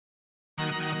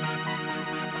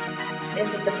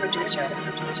is it the producer?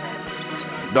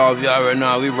 Dolph, you already know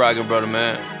how we rockin', brother,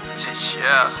 man.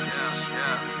 Yeah.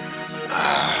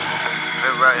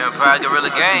 Empire Gorilla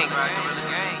Gang.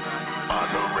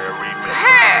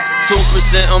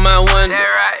 2% on my one.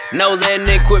 Know that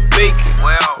nigga quit beaking.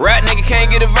 Rap nigga can't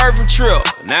get a verb from Trill.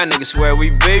 Now niggas swear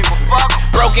we beefin'.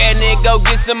 Broke ass nigga go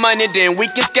get some money, then we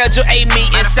can schedule a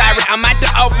meeting. Sorry, I'm at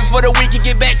the office for the week and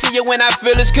get back to you when I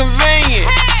feel it's convenient.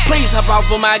 Please hop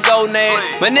off of my gonads.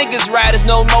 My niggas riders,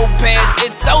 no mopeds.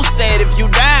 It's so sad if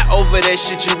you die over that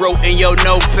shit you wrote in your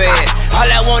notepad. All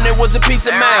I wanted was a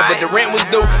peace of mind, but the rent was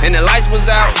due and the lights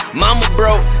was out. Mama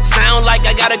broke, sound like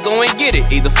I gotta go and get it,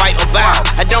 either fight or bow.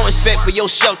 I don't expect for your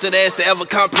sheltered ass to ever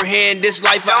comprehend this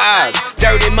life of ours.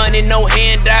 Dirty money, no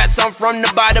handouts, I'm from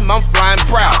the bottom, I'm flying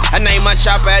proud. I named my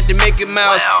chopper after Mickey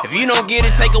Mouse. If you don't get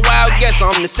it, take a wild guess.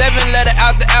 I'm the 7-letter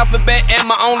out the alphabet, and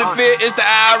my only fear is the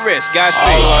IRS. Godspeed.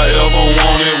 All I ever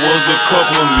wanted was a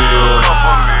couple mil.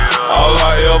 All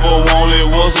I ever wanted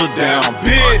was a damn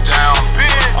bitch.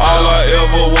 All I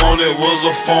ever wanted was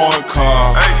a foreign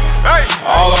car.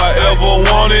 All I ever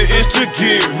wanted is to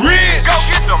get rich.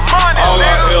 All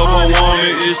I ever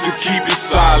wanted is to keep it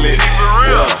solid.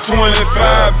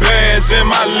 25 bands in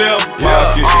my left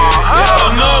pocket.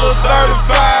 Another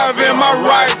 35 in my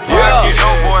right pocket.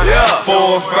 4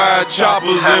 or 5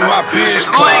 choppers in my bitch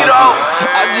closet.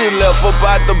 I just left up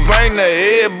out the bank, now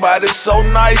everybody so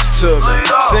nice to me.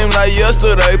 Seemed like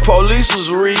yesterday police was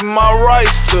reading my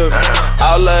rights to me.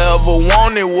 All I ever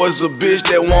wanted was a bitch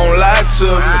that won't lie to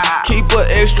me. Keep an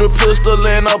extra pistol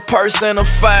in a purse and a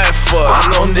fight for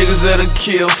me. No niggas that'll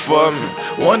kill for me,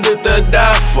 one that they'll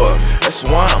die for me. That's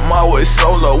why I'm always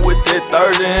solo with that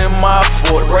 30 in my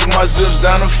 40. Break my zips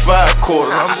down to 5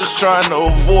 quarters. I'm just trying to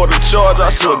avoid a charge. I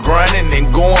swear grinding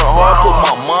and going hard. Put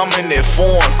my mom in that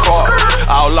foreign car.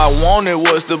 All I wanted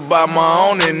was to buy my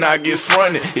own and not get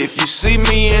fronted. If you see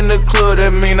me in the club,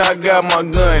 that mean I got my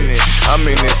gun in. I'm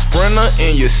in that Sprinter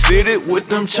in your city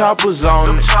with them choppers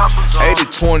on it.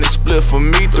 80-20 split for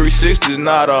me, 360's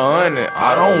not 100.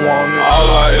 I don't want it. All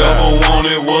I ever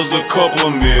wanted was a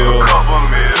couple mil.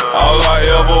 All I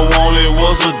ever wanted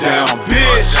was a damn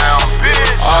bitch.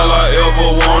 All I ever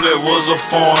wanted was a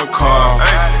foreign car.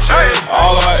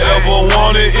 All I ever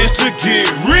wanted is to get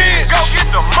rich.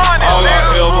 All I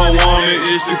ever wanted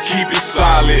is to keep it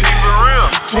solid.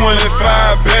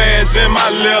 25 bands in my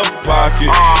left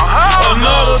pocket.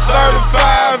 Another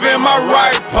 35 in my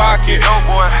right pocket.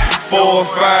 4 or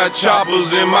 5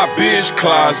 choppers in my bitch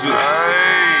closet.